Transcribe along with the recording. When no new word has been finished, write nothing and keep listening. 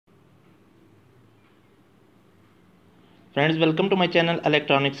Friends, welcome to my channel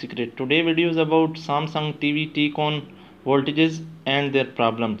Electronic Secret. Today video is about Samsung TV TCON voltages and their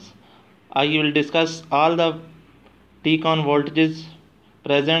problems. I will discuss all the TCON voltages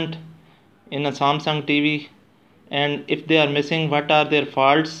present in a Samsung TV, and if they are missing, what are their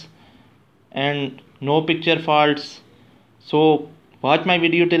faults and no picture faults. So watch my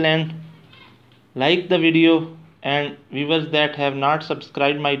video till end, like the video, and viewers that have not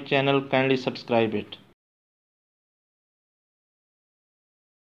subscribed my channel, kindly subscribe it.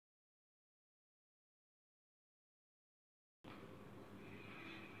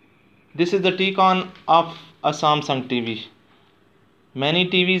 This is the TCON of a Samsung TV. Many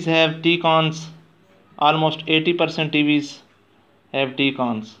TVs have TCONs, almost 80% TVs have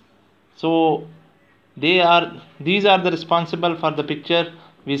TCONs. So these are the responsible for the picture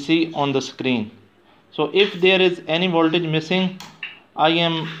we see on the screen. So if there is any voltage missing, I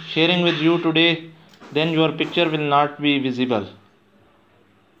am sharing with you today, then your picture will not be visible.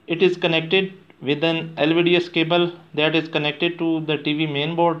 It is connected with an LVDS cable that is connected to the TV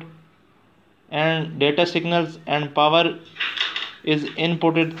mainboard, and data signals and power is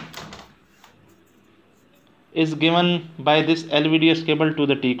given by this LVDS cable to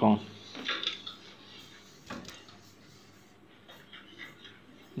the TCON.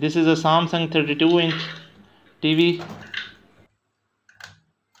 This is a Samsung 32-inch TV.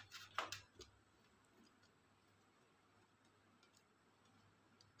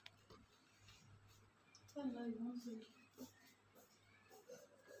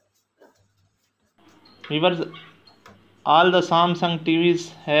 Viewers, all the Samsung TVs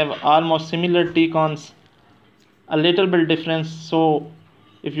have almost similar TCONs, a little bit difference. So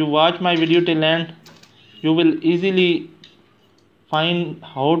if you watch my video till end, you will easily find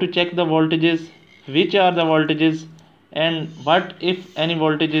how to check the voltages, which are the voltages, and what if any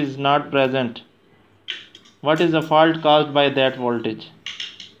voltage is not present, what is the fault caused by that voltage.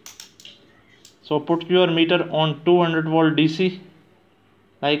 So put your meter on 200 volt DC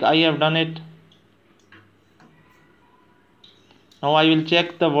like I have done it. Now I will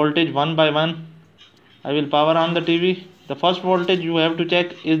check the voltage one by one. I will power on the TV. The first voltage you have to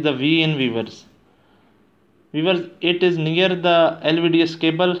check is the V in, viewers. Viewers, it is near the LVDS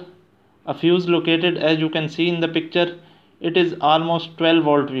cable, a fuse located as you can see in the picture. It is almost 12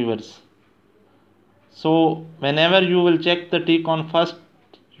 volt, viewers. So whenever you will check the TCON, first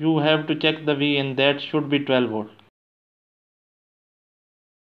you have to check the V in, that should be 12 volt.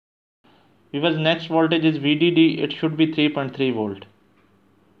 Viewers, next voltage is VDD, it should be 3.3 volt.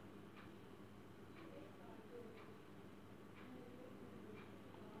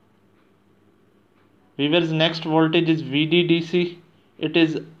 Viewers, next voltage is VDDC, it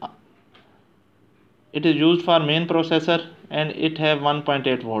is used for main processor and it have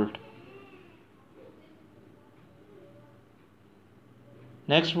 1.8 volt.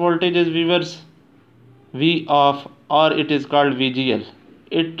 Next voltage is, viewers, V off, or it is called VGL.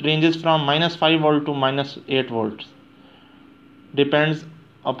 It ranges from -5 volt to -8 volts, depends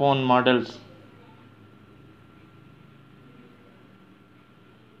upon models.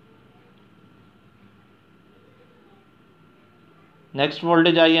 Next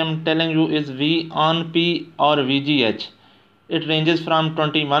voltage I am telling you is V on P or VGH. It ranges from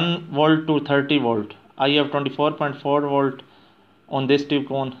 21 volt to 30 volt. I have 24.4 volt on this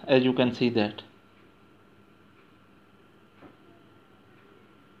TCON, as you can see that.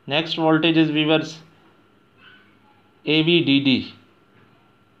 Next voltage is, viewers, avdd.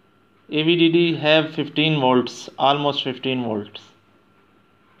 avdd have 15 volts, almost 15 volts,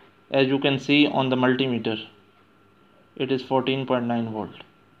 as you can see on the multimeter. It is 14.9 volt.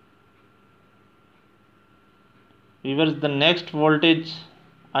 Viewers, the next voltage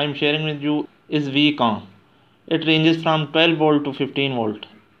I am sharing with you is vcom. It ranges from 12 volt to 15 volt.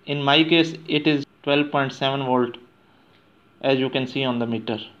 In my case it is 12.7 volt, as you can see on the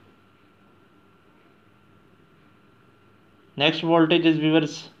meter. Next voltage is,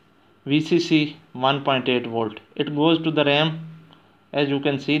 viewers, VCC 1.8 volt. It goes to the RAM, as you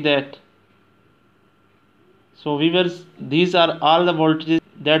can see that. So viewers, these are all the voltages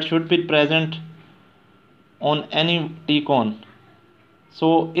that should be present on any TCON.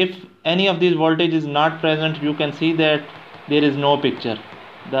 So if any of these voltage is not present, you can see that there is no picture.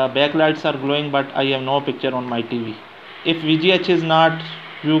 The backlights are glowing, but I have no picture on my TV. If VGH is not,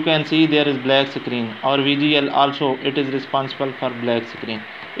 you can see there is black screen, or VGL also, it is responsible for black screen.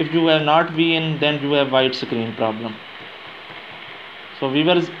 If you have not V in, then you have white screen problem. So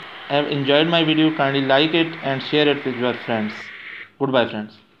viewers, have enjoyed my video, kindly like it and share it with your friends. Goodbye,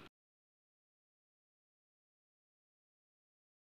 friends.